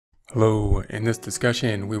Hello, in this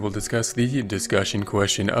discussion we will discuss the discussion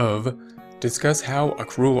question of discuss how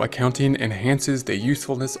accrual accounting enhances the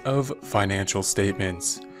usefulness of financial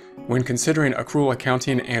statements. When considering accrual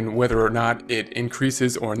accounting and whether or not it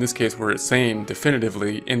increases, or in this case we're saying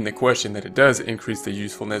definitively in the question that it does increase the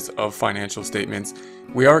usefulness of financial statements,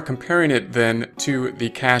 we are comparing it then to the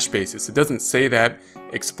cash basis. It doesn't say that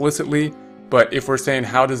explicitly, but if we're saying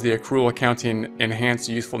how does the accrual accounting enhance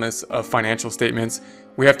usefulness of financial statements,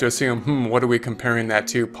 we have to assume, what are we comparing that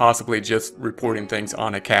to? Possibly just reporting things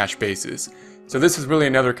on a cash basis. So this is really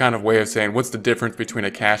another kind of way of saying what's the difference between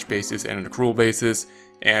a cash basis and an accrual basis,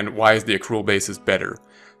 and why is the accrual basis better?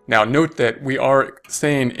 Now note that we are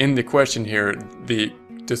saying in the question here, the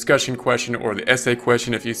discussion question or the essay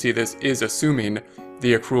question, if you see this, is assuming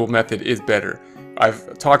the accrual method is better.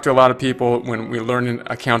 I've talked to a lot of people when we learn in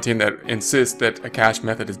accounting that insist that a cash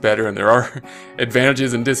method is better, and there are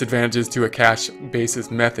advantages and disadvantages to a cash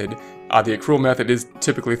basis method. The accrual method is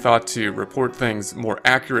typically thought to report things more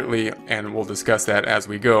accurately, and we'll discuss that as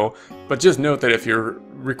we go. But just note that if you're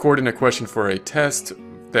recording a question for a test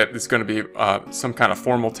that is going to be some kind of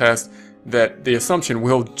formal test, that the assumption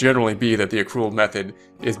will generally be that the accrual method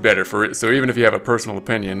is better for it. So even if you have a personal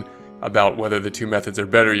opinion about whether the two methods are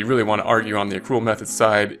better, you really want to argue on the accrual method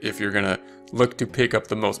side if you're going to look to pick up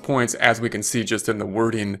the most points, as we can see just in the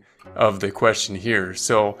wording of the question here.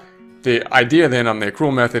 So the idea then on the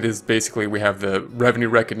accrual method is basically we have the revenue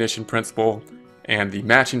recognition principle and the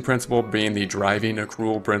matching principle being the driving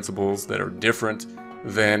accrual principles that are different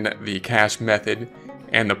than the cash method.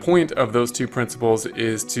 And the point of those two principles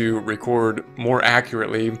is to record more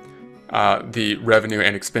accurately the revenue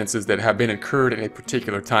and expenses that have been incurred in a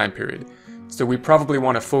particular time period. So we probably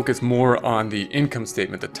want to focus more on the income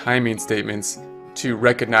statement, the timing statements, to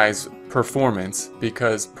recognize performance,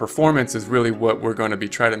 because performance is really what we're going to be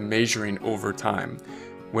trying to measuring over time.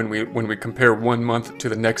 When we compare one month to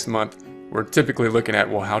the next month, we're typically looking at,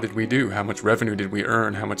 well, how did we do? How much revenue did we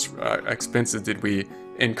earn? How much expenses did we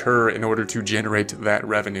incur in order to generate that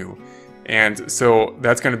revenue? And so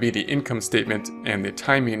that's going to be the income statement and the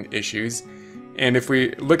timing issues. And if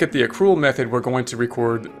we look at the accrual method, we're going to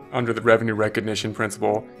record under the revenue recognition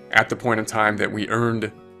principle at the point in time that we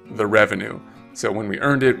earned the revenue. So when we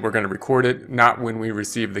earned it, we're going to record it, not when we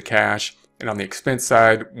receive the cash. And on the expense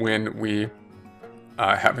side, when we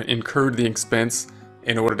have incurred the expense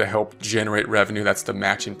in order to help generate revenue, that's the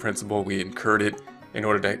matching principle. We incurred it in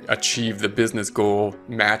order to achieve the business goal,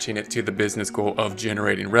 matching it to the business goal of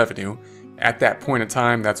generating revenue. At that point in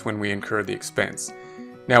time, that's when we incur the expense.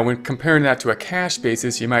 Now, when comparing that to a cash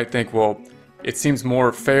basis, you might think, well, it seems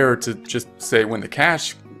more fair to just say when the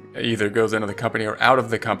cash either goes into the company or out of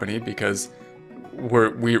the company, because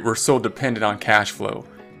we're so dependent on cash flow.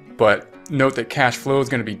 But note that cash flow is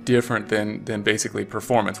going to be different than basically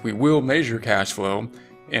performance. We will measure cash flow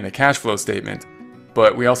in a cash flow statement,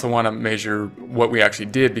 but we also want to measure what we actually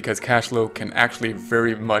did, because cash flow can actually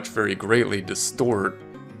very greatly distort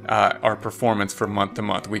our performance from month to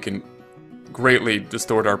month. We can greatly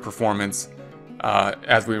distort our performance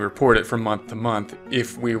as we report it from month to month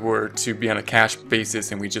if we were to be on a cash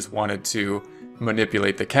basis and we just wanted to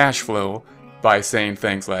manipulate the cash flow by saying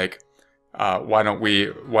things like, why don't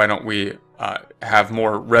we have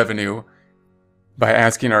more revenue by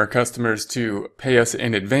asking our customers to pay us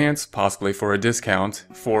in advance, possibly for a discount,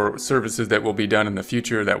 for services that will be done in the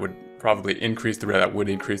future that would probably increase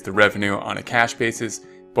the revenue on a cash basis.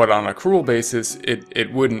 But on an accrual basis,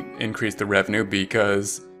 it wouldn't increase the revenue,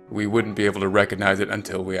 because we wouldn't be able to recognize it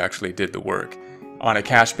until we actually did the work. On a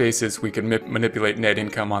cash basis, we could manipulate net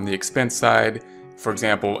income on the expense side. For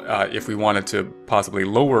example, if we wanted to possibly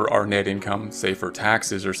lower our net income, say for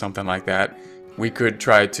taxes or something like that, we could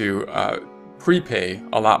try to prepay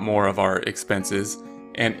a lot more of our expenses,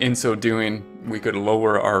 and in so doing we could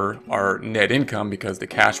lower our net income because the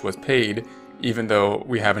cash was paid even though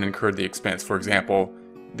we haven't incurred the expense. For example,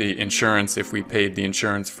 the insurance, if we paid the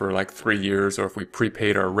insurance for like 3 years, or if we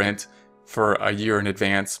prepaid our rent for a year in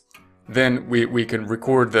advance, then we can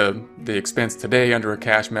record the expense today under a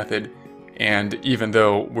cash method, and even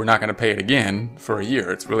though we're not going to pay it again for a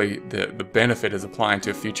year, it's really the benefit is applying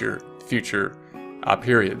to future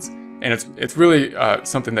periods. And it's really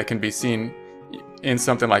something that can be seen in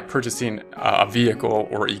something like purchasing a vehicle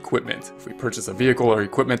or equipment. If we purchase a vehicle or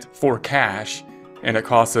equipment for cash and it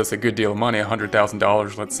costs us a good deal of money,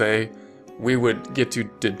 $100,000 let's say, we would get to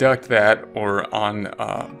deduct that or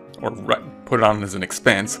put it on as an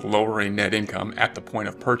expense, lowering net income at the point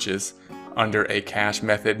of purchase under a cash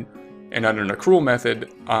method. And under an accrual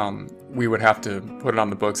method, we would have to put it on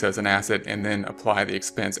the books as an asset and then apply the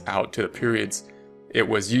expense out to the periods it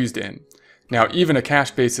was used in. Now, even a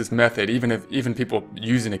cash basis method, even people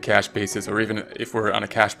using a cash basis, or even if we're on a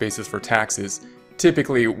cash basis for taxes,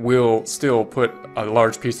 typically will still put a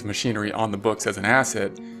large piece of machinery on the books as an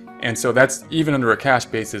asset. And so that's, even under a cash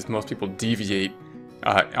basis, most people deviate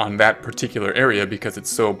on that particular area because it's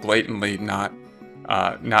so blatantly not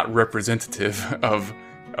representative of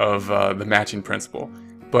the matching principle.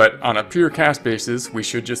 But on a pure cash basis, we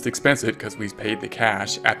should just expense it because we paid the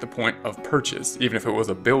cash at the point of purchase. Even if it was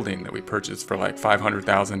a building that we purchased for like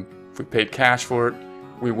 $500,000, if we paid cash for it,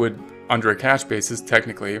 we would, under a cash basis,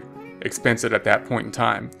 technically expense it at that point in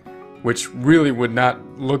time, which really would not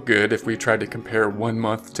look good if we tried to compare 1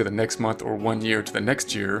 month to the next month or 1 year to the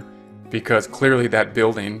next year, because clearly that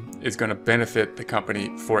building is going to benefit the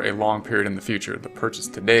company for a long period in the future. The purchase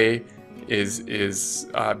today is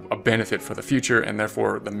a benefit for the future, and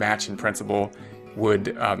therefore the matching principle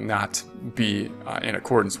would not be in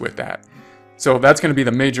accordance with that. So that's going to be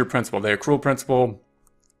the major principle, the accrual principle.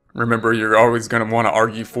 Remember, you're always going to want to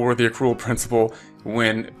argue for the accrual principle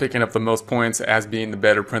when picking up the most points as being the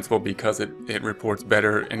better principle, because it reports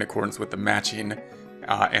better in accordance with the matching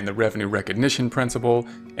and the revenue recognition principle.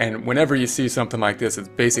 And whenever you see something like this, it's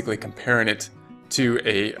basically comparing it to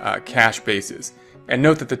a cash basis. And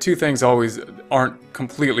note that the two things always aren't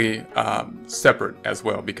completely separate as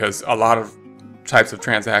well, because a lot of types of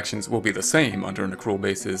transactions will be the same under an accrual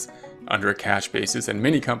basis, under a cash basis, and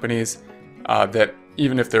many companies that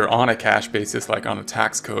even if they're on a cash basis, like on a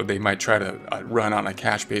tax code, they might try to run on a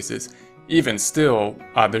cash basis. Even still,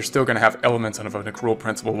 they're still going to have elements of an accrual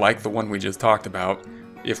principle like the one we just talked about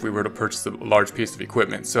if we were to purchase a large piece of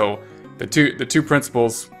equipment. So the two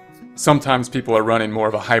principles, sometimes people are running more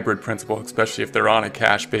of a hybrid principle, especially if they're on a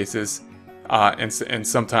cash basis, and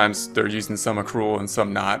sometimes they're using some accrual and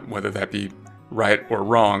some not, whether that be right or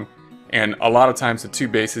wrong. And a lot of times the two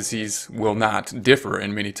bases will not differ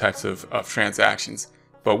in many types of transactions.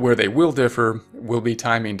 But where they will differ will be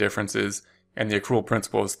timing differences, and the accrual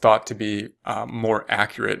principle is thought to be more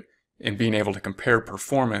accurate in being able to compare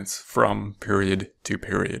performance from period to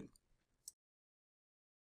period.